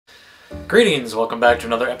Greetings, welcome back to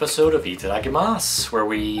another episode of Iただきます, where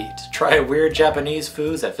we try weird Japanese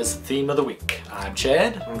foods that fits the theme of the week. I'm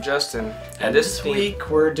Chad. I'm Justin. And this week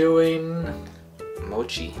we're doing...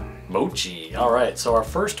 Mochi. Mochi. Alright, so our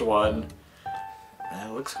first one...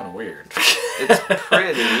 It looks kind of weird. It's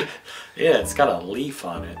pretty. Yeah, it's got a leaf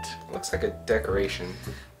on it. Looks like a decoration.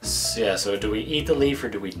 Yeah, so do we eat the leaf or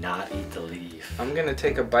do we not eat the leaf? I'm gonna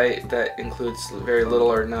take a bite that includes very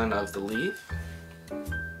little or none of the leaf.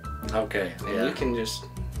 Okay, And yeah. you can just...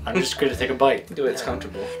 I'm just gonna take a bite. do it, it's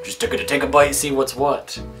comfortable. Just gonna take a bite, see what's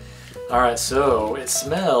what. Alright, so it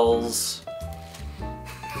smells...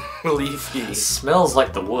 leafy. It smells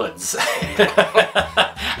like the woods.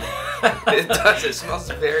 It does, it smells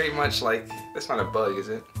very much like... That's not a bug, is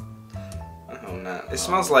it? Oh, no. It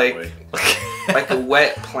smells like a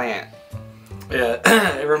wet plant. Yeah,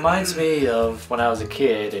 it reminds me of when I was a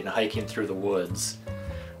kid and hiking through the woods.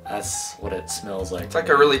 That's what it smells like. It's like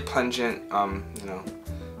a really pungent,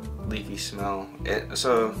 leafy smell.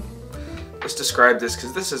 So, let's describe this,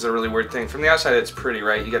 because this is a really weird thing. From the outside, it's pretty,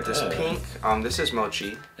 right? You got this pink, this is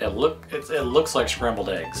mochi. It looks like scrambled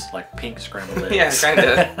eggs, like pink scrambled eggs. Yeah,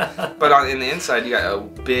 kinda. But in the inside, you got a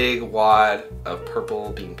big wad of purple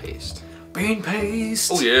bean paste. Bean paste!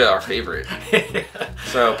 Oh yeah, our favorite.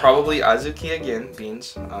 So probably azuki again,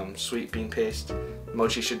 beans, sweet bean paste.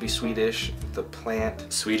 Mochi should be Swedish. The plant.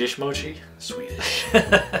 Swedish mochi? Swedish. I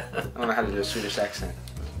don't know how to do a Swedish accent.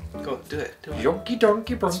 Go, do it. Do it. Yonky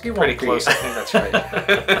donkey bronky Pretty close, I think that's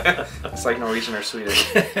right. It's like Norwegian or Swedish.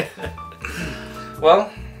 Well.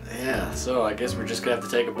 Yeah, so I guess we're just gonna have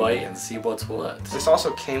to take a bite and see what's what. This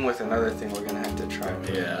also came with another thing we're gonna have to try.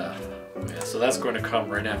 Yeah. Yeah, so that's going to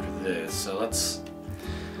come right after this. So let's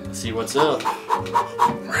see what's up.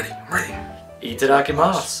 I'm ready. I'm ready. Iただき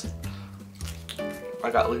ます.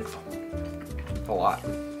 I got leaf. A lot.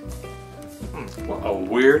 Well, a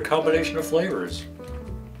weird combination of flavors.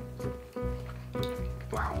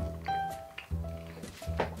 Wow.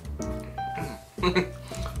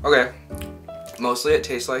 Okay. Mostly it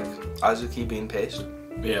tastes like azuki bean paste.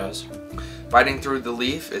 Yes. Biting through the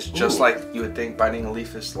leaf is just like you would think biting a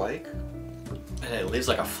leaf is like. And it leaves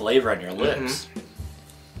like a flavor on your lips.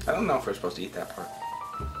 I don't know if we're supposed to eat that part.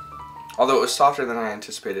 Although it was softer than I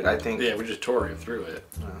anticipated, I think. Yeah, we just tore it through it.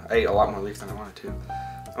 I ate a lot more leaf than I wanted to.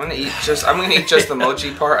 I'm gonna eat just the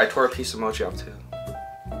mochi part. I tore a piece of mochi off too.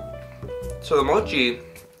 So the mochi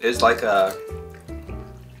is like a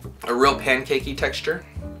real pancakey texture.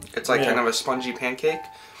 It's like kind of a spongy pancake,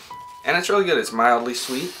 and it's really good. It's mildly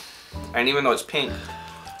sweet, and even though it's pink,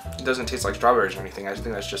 it doesn't taste like strawberries or anything. I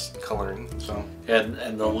think that's just coloring. So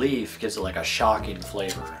and the leaf gives it like a shocking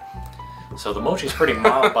flavor. So the mochi is pretty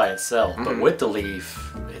mild by itself, but with the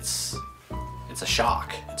leaf, it's a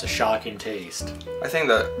shock. It's a shocking taste. I think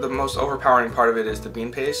the most overpowering part of it is the bean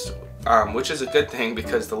paste, which is a good thing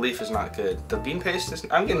because the leaf is not good. The bean paste is,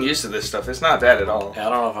 I'm getting used to this stuff. It's not bad at all. Yeah, I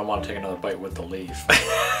don't know if I want to take another bite with the leaf.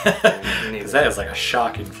 Yeah, Because that is like a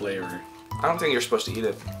shocking flavor. I don't think you're supposed to eat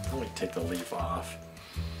it. Let me take the leaf off.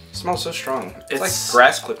 It smells so strong. It's like It's-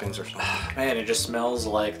 grass clippings or something. Man, it just smells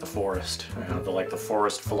like the forest. You know, the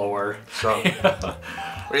forest floor. So,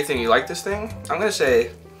 what do you think? You like this thing? I'm gonna say,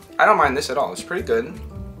 I don't mind this at all. It's pretty good.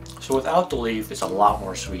 So without the leaf, it's a lot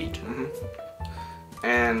more sweet.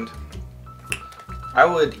 And I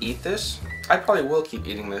would eat this. I probably will keep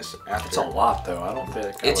eating this after. It's a lot, though. I don't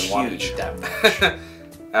think It's I would want to huge. eat that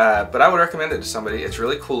much. But I would recommend it to somebody. It's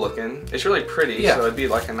really cool looking. It's really pretty, Yeah. so it'd be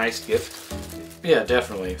like a nice gift. Yeah,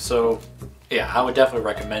 definitely. So, yeah, I would definitely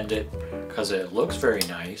recommend it because it looks very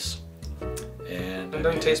nice. And It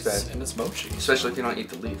doesn't taste bad. And it's mochi. Especially if you don't eat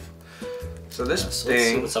the leaf. So this So let's see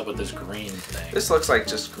thing, what's up with this green thing. this looks like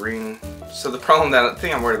just green. So the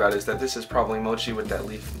thing I'm worried about is that this is probably mochi with that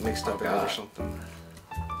leaf mixed up in it or something.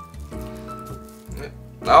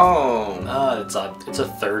 Oh. It's a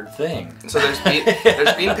third thing. So there's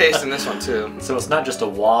bean paste in this one too. So it's not just a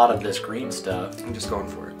wad of this green stuff. I'm just going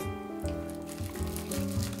for it.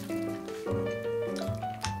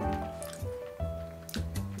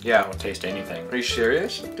 I Yeah. don't taste anything. Are you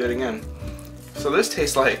serious? Do it again. So this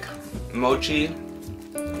tastes like mochi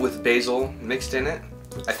with basil mixed in it.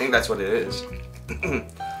 I think that's what it is.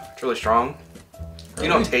 It's really strong. Really?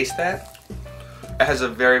 You don't taste that? It has a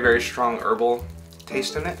very, very strong herbal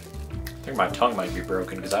taste in it. I think my tongue might be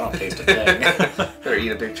broken because I don't taste a thing. Better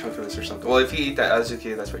eat a big chunk of this or something. Well, if you eat that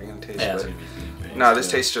azuki, that's what you're gonna taste. Yeah, it's but- gonna be bean No, this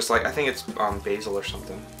paste, tastes just like, I think it's basil or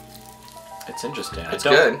something. It's interesting. It's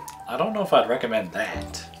good. I don't know if I'd recommend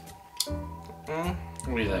that. Mm,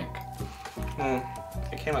 What do you think?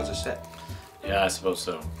 it came as a set. Yeah, I suppose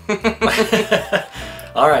so.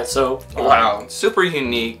 All right, so Wow, super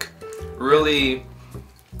unique, really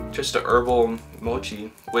just a herbal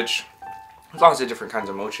mochi, which there's lots of different kinds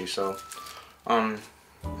of mochi. So,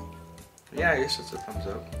 yeah, I guess it's a thumbs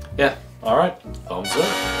up. Yeah. All right. Thumbs up.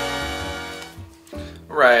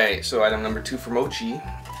 Right. So item number 2 for mochi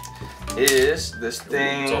is this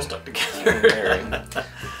thing. It's all stuck together.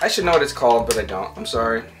 I should know what it's called, but I don't. I'm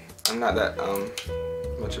sorry. I'm not that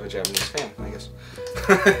much of a Japanese fan, I guess.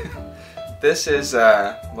 This is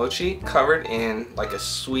mochi covered in like a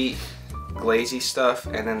sweet glazy stuff,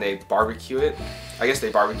 and then they barbecue it. I guess they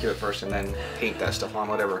barbecue it first and then paint that stuff on,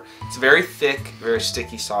 whatever. It's very thick, very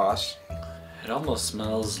sticky sauce. It almost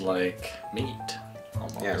smells like meat.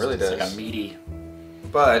 Almost. Yeah, it really It's does. like a meaty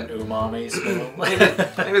But umami smell.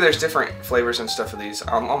 maybe there's different flavors and stuff of these.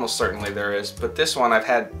 Almost certainly there is. But this one I've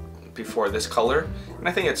had before, this color, and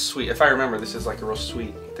I think it's sweet. If I remember, this is like a real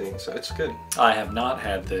sweet thing, so it's good. I have not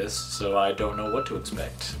had this, so I don't know what to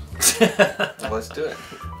expect. Well, let's do it.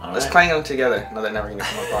 All Let's right. clang them together. No, they're never gonna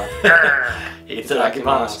come apart.いただき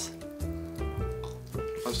ます.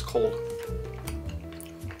 It's cold.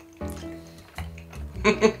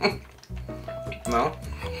 No?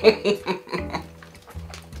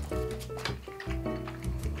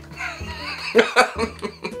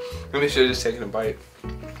 Maybe I should have just taken a bite.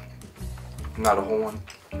 Not a whole one.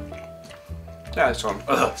 Yeah, it's fun.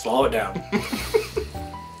 Slow it down.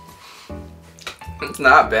 It's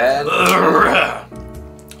not bad.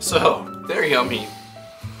 So, They're yummy.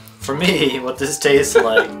 for me, what this tastes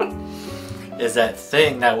like is that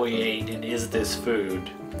thing that we ate in Is This Food?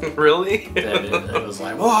 Really? That it was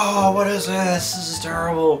like, whoa, what is this? This is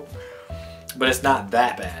terrible. But it's not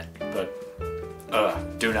that bad.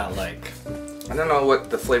 But, do not like. I don't know what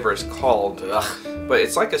the flavor is called, Ugh. but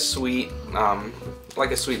it's like a sweet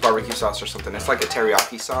barbecue sauce or something. It's like a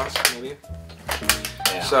teriyaki sauce, maybe.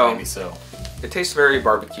 Yeah, So- maybe so. It tastes very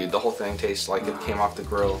barbecued. The whole thing tastes like it came off the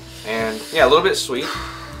grill. And yeah, a little bit sweet.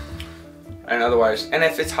 And otherwise, and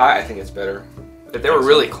if it's hot, I think it's better. If they were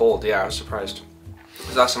really cold, yeah, I was surprised.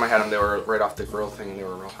 Because last time I had them, they were right off the grill thing and they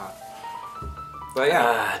were real hot. But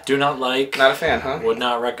yeah, Do not like. not a fan, huh? Would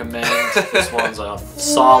not recommend. This one's a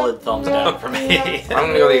solid thumbs down for me. I'm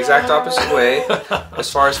gonna go the exact opposite way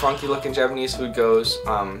as far as funky looking Japanese food goes.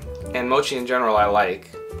 And mochi in general I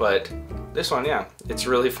like, but this one, yeah, it's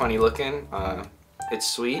really funny looking. It's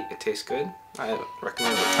sweet, it tastes good. I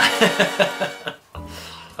recommend it.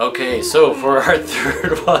 Okay, so for our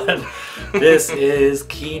third one, this is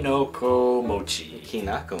Kinoko Mochi.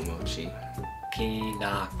 Hinako mochi.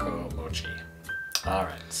 Kinako Mochi.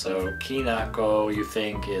 Alright, so Kinako you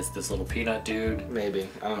think is this little peanut dude Maybe,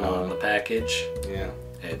 I don't on know. the package. Yeah.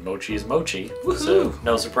 And Mochi is Mochi, Woohoo! so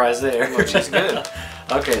no surprise there. Mochi's good.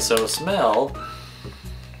 Okay, so smell.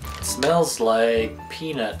 It smells like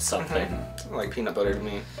peanut something. Like peanut butter to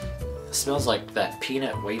me. It smells like that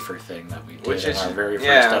peanut wafer thing that we did Which in is our very first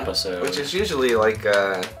yeah, episode. which is usually like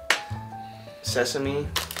sesame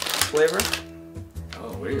flavor.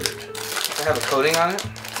 Oh, weird. They have a coating on it.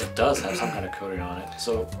 It does have some kind of coating on it.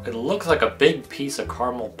 So it looks like a big piece of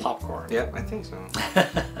caramel popcorn. Yep, I think so.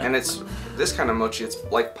 And it's this kind of mochi. It's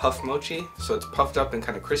like puff mochi, so it's puffed up and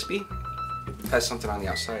kind of crispy. It has something on the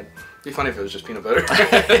outside. It'd be funny if it was just peanut butter.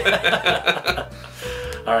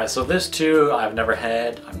 Alright, so this too I've never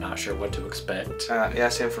had. I'm not sure what to expect. Yeah,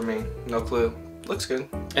 same for me. No clue. Looks good.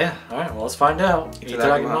 Yeah, alright, well let's find out.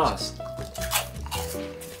 Itadakimasu.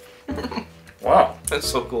 Wow, That's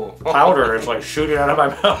so cool. powder is like shooting out of my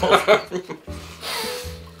mouth.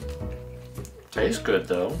 Tastes good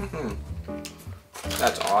though.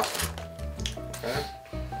 That's awesome. Okay.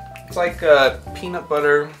 It's like peanut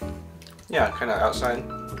butter. Yeah, kind of outside.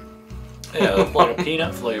 Yeah, like a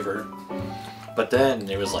peanut flavor. But then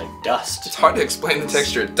it was like dust. It's hard to explain the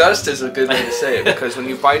texture. Dust is a good way to say it because when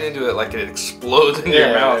you bite into it, like it explodes in your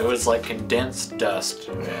Yeah, mouth. it was like condensed dust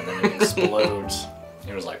and then it explodes.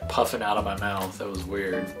 It was like puffing out of my mouth. That was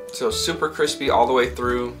weird. So super crispy all the way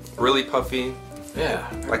through, really puffy, Yeah,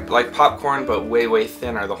 like popcorn, but way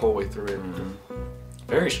thinner the whole way through it.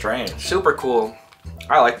 very strange. Super cool.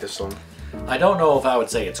 I like this one. I don't know if I would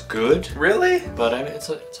say it's good, Really? but I mean it's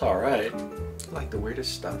all right. I like the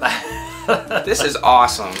weirdest stuff. This is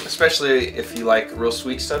awesome, especially if you like real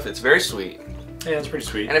sweet stuff. It's very sweet. Yeah, it's pretty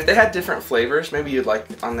sweet. And if they had different flavors, maybe you'd like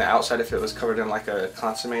on the outside if it was covered in like a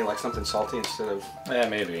consomme, like something salty instead of, Yeah,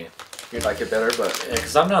 maybe. you'd like it better, but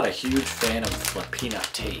Because I'm not a huge fan of like peanut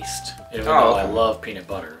taste, even Oh, though I okay. love peanut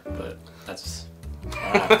butter. But that's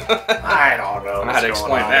I don't know. I don't know how to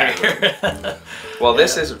explain that. Well,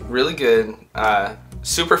 this is really good.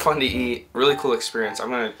 Super fun to eat. Really cool experience. I'm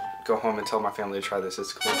gonna go home and tell my family to try this.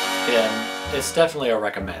 It's cool. Yeah, it's definitely a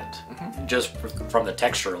recommend, just from the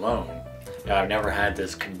texture alone. I've never had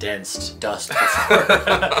this condensed dust before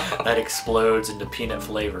that explodes into peanut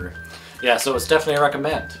flavor. Yeah, so it's definitely a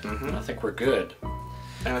recommend. I think we're good.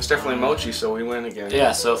 And it's definitely Mochi, so we win again.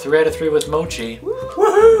 Yeah, so 3 out of 3 with Mochi.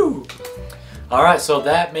 Woohoo! Alright, so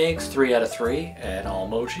that makes 3 out of 3, and all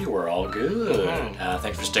Mochi, we're all good.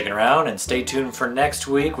 Thanks for sticking around, and stay tuned for next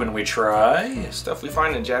week when we try... stuff we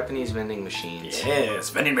find in Japanese vending machines. Yes,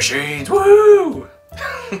 vending machines, woo!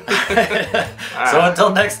 So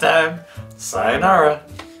until next time, sayonara.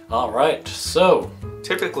 Alright, so...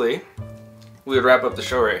 typically, we would wrap up the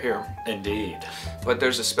show right here. Indeed. But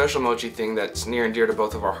there's a special Mochi thing that's near and dear to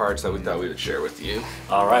both of our hearts that we thought we would share with you.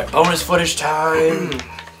 Alright, bonus footage time!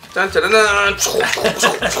 Dun, dun, dun, dun.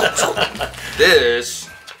 This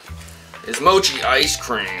is Mochi ice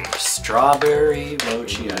cream. Strawberry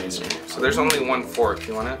mochi ice cream. So there's only one fork.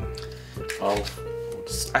 You want it? Oh,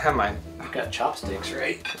 I have mine. I've got chopsticks,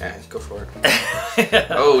 right? Yeah, go for it.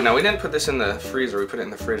 Oh, now we didn't put this in the freezer. We put it in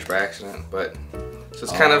the fridge by accident, but so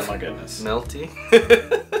it's kind of my goodness. melty.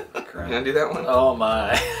 You wanna do that one? Oh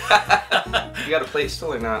my. You got a plate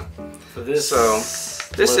still or not? For this,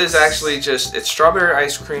 this is actually just, it's strawberry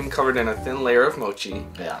ice cream covered in a thin layer of mochi.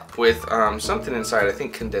 Yeah. With something inside, I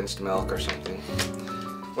think condensed milk or something.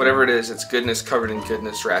 Whatever it is, it's goodness covered in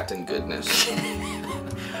goodness, wrapped in goodness. What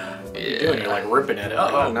are you doing? You're like ripping it.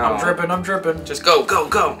 Uh-oh, no. I'm dripping. Just go, go,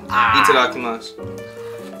 go! Itadakimasu.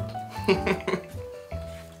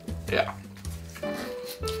 Yeah.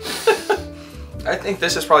 I think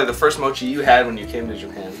this is probably the first mochi you had when you came to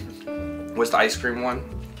Japan. Was the ice cream one.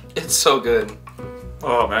 It's so good.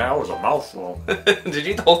 Oh man, that was a mouthful. Did you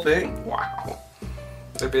eat the whole thing? Wow.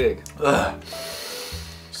 They're big. Ugh.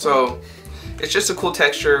 So, it's just a cool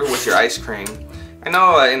texture with your ice cream. I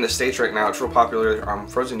know in the States right now it's real popular,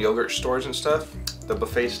 frozen yogurt stores and stuff. The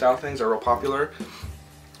buffet style things are real popular.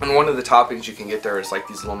 And one of the toppings you can get there is like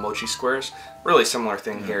these little mochi squares. Really similar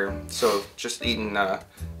thing here. So, just eating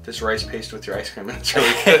this rice paste with your ice cream, and it's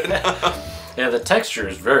really good. Yeah, the texture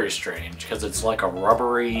is very strange because it's like a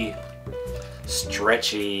rubbery,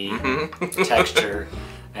 stretchy texture,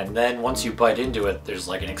 and then once you bite into it, there's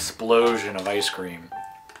like an explosion of ice cream,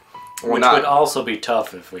 which would also be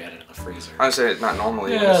tough if we had it in the freezer. I would say not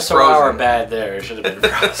normally. Yeah, so our bad there. It should have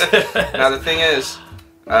been frozen. Now the thing is,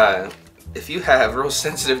 if you have real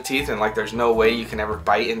sensitive teeth and like there's no way you can ever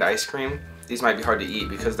bite into ice cream, these might be hard to eat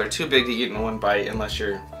because they're too big to eat in one bite unless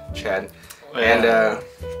you're Chad. Yeah. And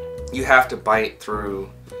you have to bite through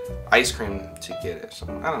ice cream to get it. So,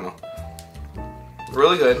 I don't know.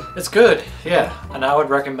 Really good. It's good, yeah. And I would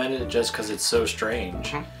recommend it just because it's so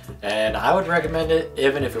strange. And I would recommend it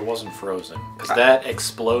even if it wasn't frozen. Because that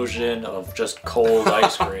explosion of just cold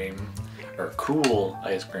ice cream, or cool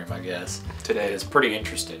ice cream, I guess, today is pretty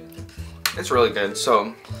interesting. It's really good.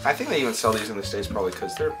 So, I think they even sell these in the States probably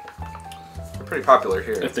because they're pretty popular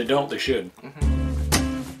here. If they don't, they should.